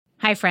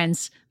Hi,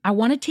 friends. I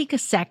want to take a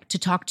sec to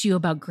talk to you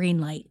about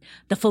Greenlight,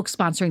 the folks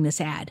sponsoring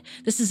this ad.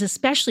 This is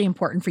especially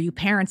important for you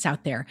parents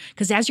out there,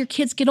 because as your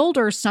kids get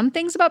older, some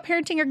things about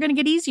parenting are going to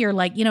get easier,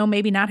 like,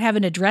 maybe not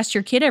having to dress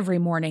your kid every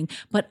morning,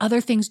 but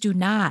other things do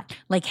not,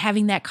 like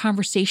having that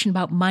conversation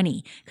about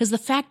money. Because the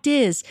fact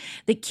is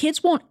that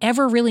kids won't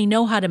ever really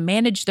know how to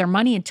manage their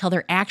money until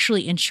they're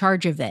actually in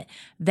charge of it.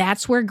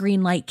 That's where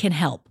Greenlight can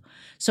help.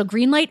 So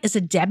Greenlight is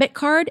a debit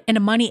card and a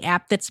money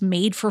app that's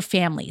made for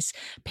families.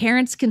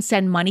 Parents can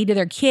send money to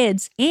their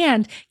kids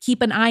and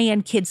keep an eye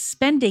on kids'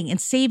 spending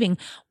and saving,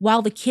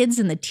 while the kids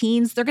and the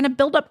teens, they're going to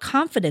build up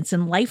confidence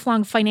and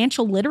lifelong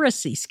financial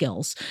literacy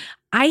skills.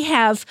 I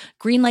have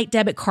Greenlight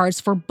debit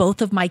cards for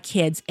both of my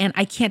kids, and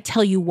I can't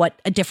tell you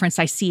what a difference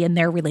I see in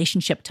their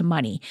relationship to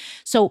money.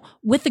 So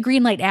with the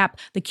Greenlight app,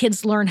 the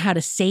kids learn how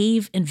to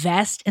save,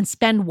 invest, and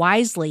spend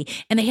wisely,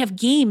 and they have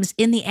games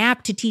in the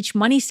app to teach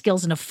money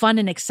skills in a fun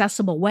and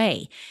accessible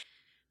way.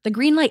 The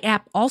Greenlight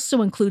app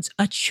also includes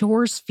a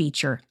chores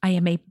feature. I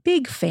am a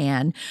big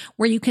fan,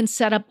 where you can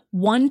set up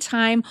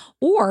one-time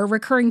or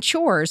recurring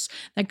chores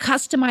that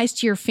customize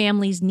to your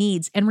family's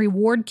needs and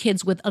reward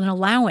kids with an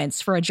allowance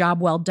for a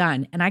job well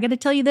done. And I got to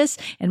tell you this,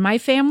 in my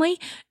family,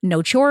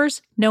 no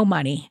chores, no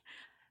money.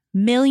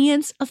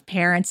 Millions of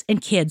parents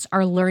and kids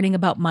are learning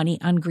about money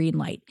on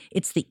Greenlight.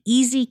 It's the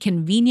easy,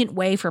 convenient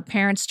way for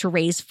parents to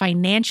raise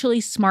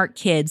financially smart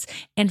kids,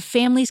 and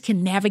families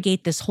can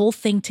navigate this whole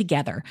thing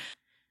together.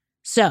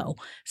 So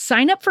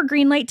sign up for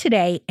Greenlight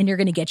today, and you're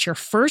going to get your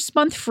first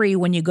month free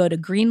when you go to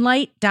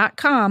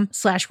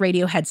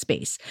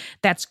greenlight.com/radioheadspace.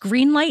 That's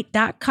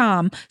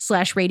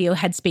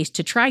greenlight.com/radioheadspace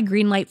to try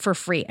Greenlight for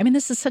free. I mean,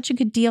 this is such a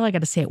good deal. I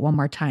got to say it one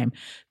more time.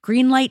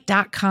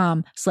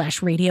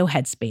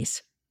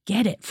 Greenlight.com/radioheadspace.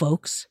 Get it,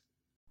 folks.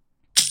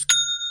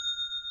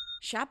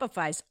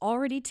 Shopify's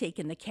already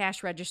taken the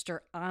cash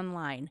register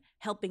online,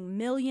 helping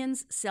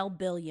millions sell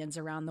billions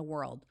around the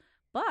world.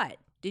 But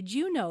did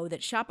you know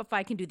that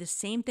Shopify can do the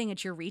same thing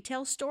at your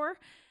retail store?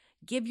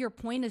 Give your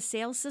point of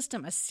sale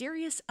system a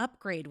serious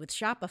upgrade with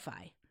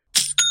Shopify.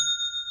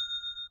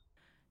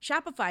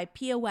 Shopify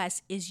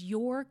POS is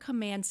your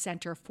command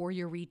center for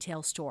your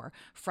retail store.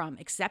 From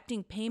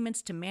accepting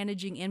payments to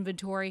managing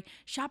inventory,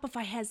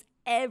 Shopify has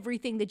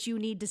everything that you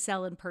need to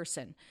sell in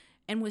person.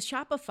 And with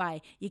Shopify,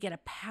 you get a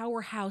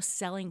powerhouse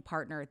selling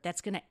partner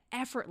that's going to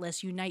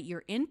effortlessly unite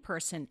your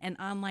in-person and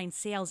online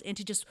sales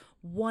into just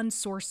one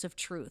source of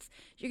truth.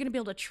 You're going to be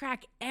able to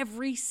track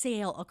every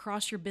sale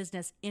across your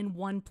business in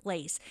one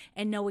place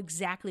and know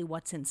exactly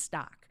what's in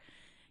stock.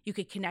 You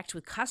could connect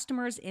with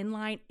customers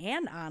inline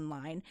and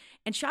online.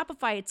 And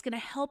Shopify, it's going to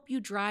help you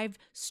drive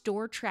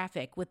store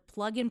traffic with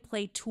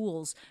plug-and-play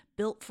tools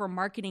built for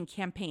marketing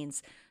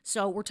campaigns.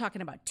 So we're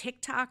talking about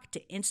TikTok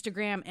to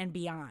Instagram and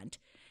beyond.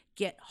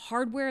 Get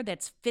hardware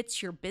that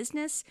fits your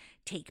business,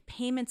 take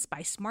payments by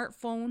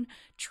smartphone,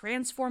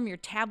 transform your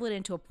tablet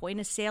into a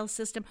point-of-sale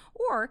system,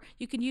 or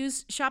you can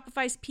use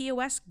Shopify's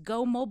POS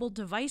Go mobile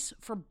device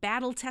for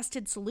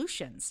battle-tested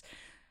solutions.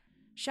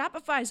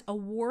 Shopify's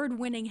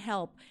award-winning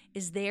help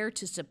is there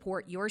to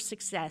support your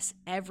success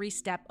every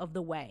step of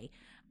the way.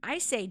 I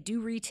say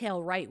do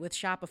retail right with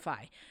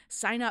Shopify.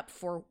 Sign up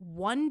for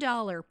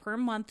 $1 per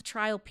month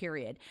trial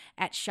period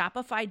at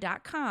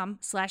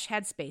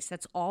shopify.com/headspace.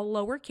 That's all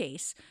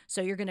lowercase.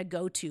 So you're going to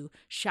go to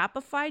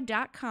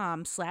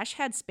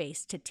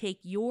shopify.com/headspace to take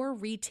your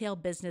retail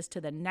business to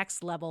the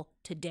next level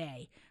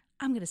today.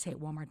 I'm going to say it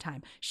one more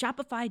time.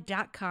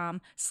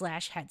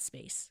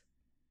 Shopify.com/headspace.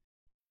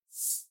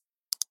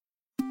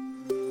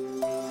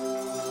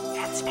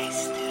 Headspace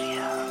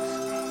Studios.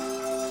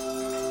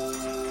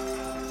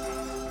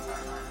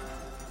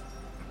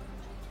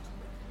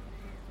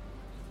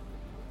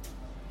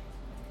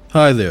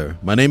 Hi there,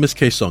 my name is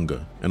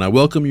Kesonga, and I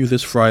welcome you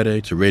this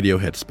Friday to Radio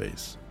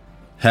Headspace.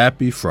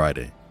 Happy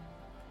Friday.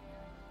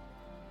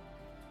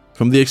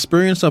 From the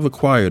experience I've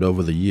acquired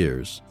over the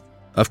years,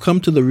 I've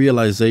come to the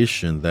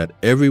realization that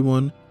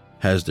everyone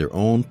has their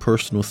own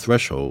personal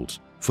thresholds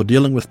for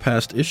dealing with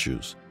past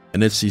issues,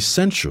 and it's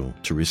essential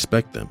to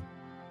respect them.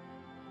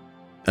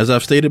 As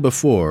I've stated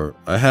before,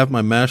 I have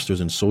my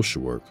master's in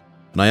social work,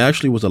 and I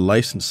actually was a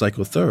licensed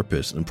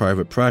psychotherapist in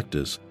private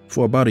practice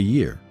for about a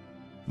year.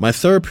 My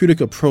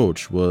therapeutic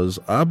approach was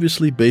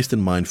obviously based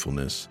in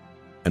mindfulness,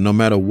 and no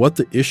matter what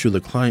the issue the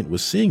client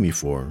was seeing me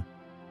for,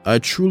 I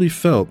truly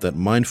felt that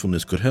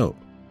mindfulness could help.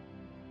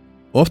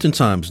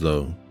 Oftentimes,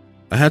 though,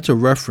 I had to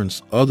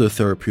reference other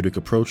therapeutic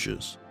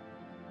approaches.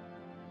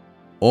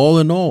 All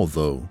in all,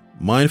 though,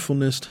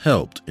 mindfulness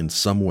helped in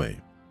some way.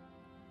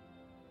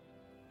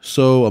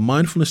 So, a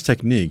mindfulness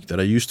technique that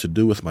I used to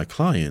do with my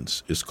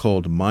clients is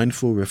called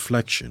mindful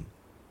reflection,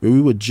 where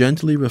we would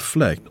gently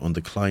reflect on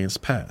the client's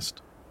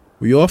past.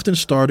 We often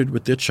started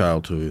with their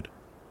childhood,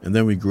 and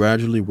then we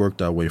gradually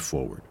worked our way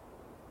forward.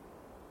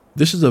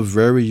 This is a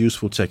very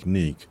useful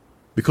technique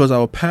because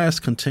our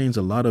past contains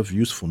a lot of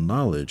useful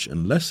knowledge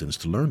and lessons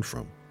to learn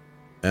from,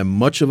 and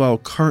much of our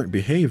current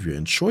behavior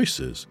and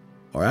choices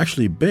are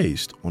actually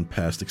based on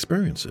past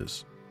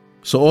experiences.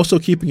 So also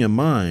keeping in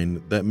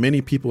mind that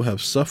many people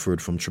have suffered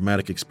from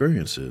traumatic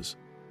experiences,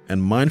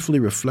 and mindfully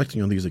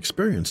reflecting on these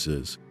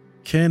experiences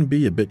can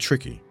be a bit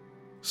tricky.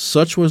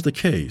 Such was the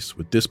case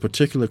with this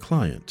particular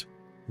client.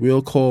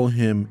 We'll call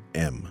him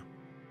M.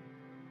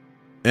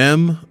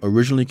 M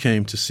originally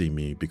came to see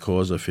me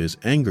because of his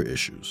anger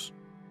issues.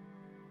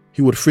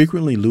 He would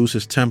frequently lose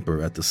his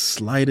temper at the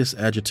slightest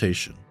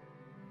agitation.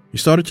 He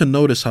started to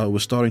notice how it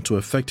was starting to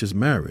affect his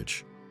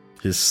marriage,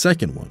 his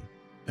second one,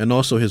 and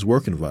also his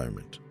work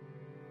environment.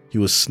 He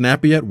was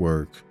snappy at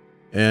work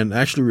and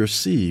actually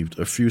received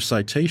a few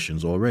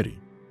citations already.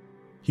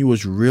 He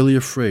was really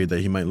afraid that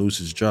he might lose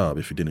his job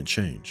if he didn't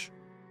change.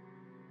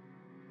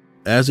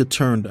 As it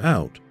turned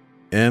out,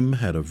 M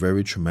had a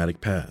very traumatic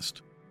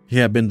past. He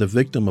had been the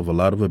victim of a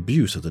lot of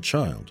abuse as a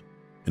child,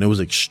 and it was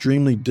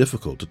extremely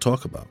difficult to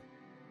talk about.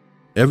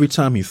 Every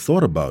time he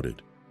thought about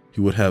it,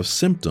 he would have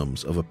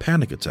symptoms of a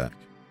panic attack.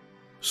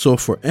 So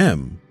for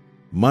M,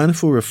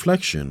 mindful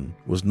reflection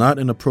was not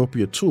an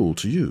appropriate tool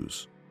to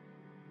use.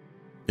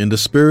 In the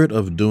spirit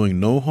of doing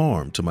no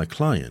harm to my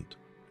client,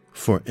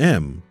 for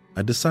M,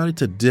 I decided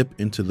to dip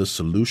into the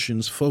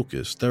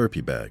solutions-focused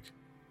therapy bag,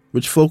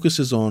 which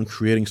focuses on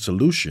creating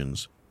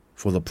solutions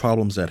for the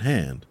problems at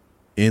hand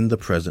in the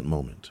present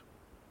moment.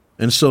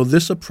 And so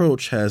this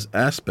approach has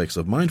aspects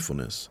of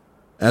mindfulness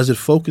as it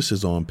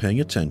focuses on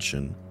paying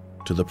attention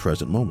to the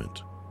present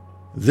moment.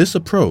 This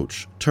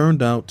approach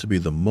turned out to be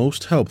the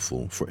most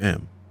helpful for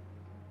M.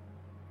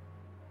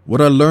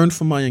 What I learned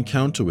from my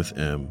encounter with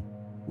M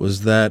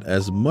was that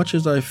as much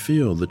as I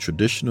feel the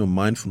traditional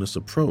mindfulness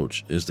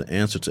approach is the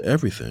answer to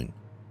everything,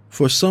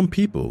 for some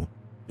people,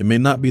 it may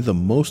not be the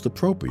most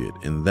appropriate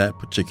in that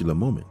particular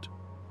moment.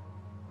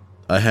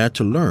 I had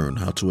to learn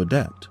how to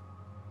adapt.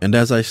 And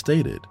as I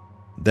stated,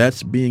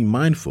 that's being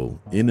mindful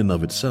in and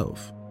of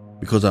itself,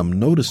 because I'm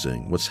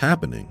noticing what's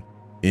happening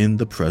in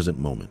the present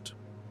moment.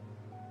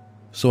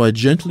 So I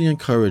gently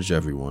encourage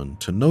everyone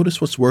to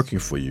notice what's working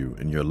for you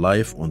in your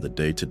life on the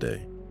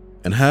day-to-day,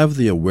 and have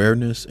the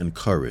awareness and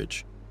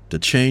courage to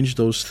change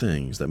those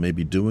things that may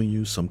be doing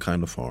you some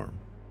kind of harm.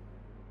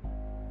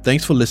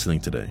 Thanks for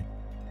listening today.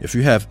 If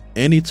you have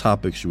any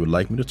topics you would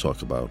like me to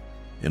talk about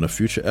in a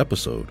future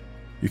episode,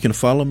 you can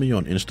follow me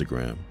on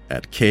Instagram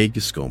at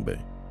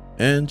kgiscombe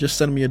and just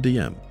send me a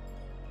DM.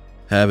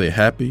 Have a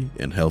happy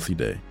and healthy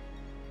day.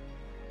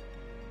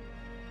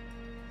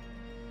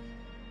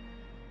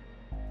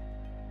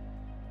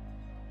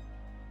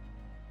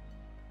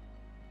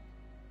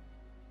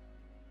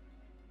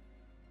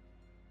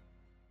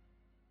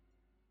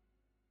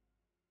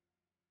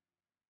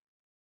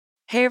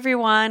 Hey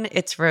everyone,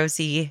 it's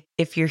Rosie.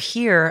 If you're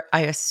here,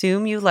 I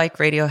assume you like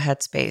Radio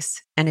Headspace.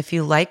 And if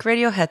you like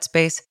Radio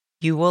Headspace,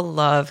 you will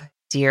love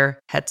Dear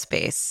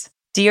Headspace.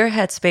 Dear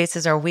Headspace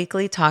is our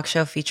weekly talk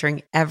show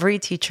featuring every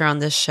teacher on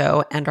this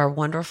show and our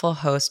wonderful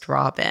host,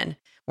 Robin.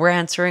 We're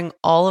answering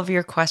all of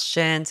your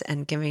questions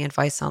and giving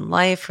advice on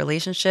life,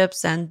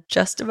 relationships, and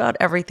just about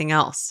everything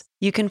else.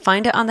 You can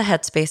find it on the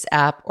Headspace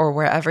app or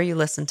wherever you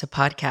listen to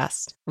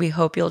podcasts. We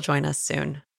hope you'll join us soon.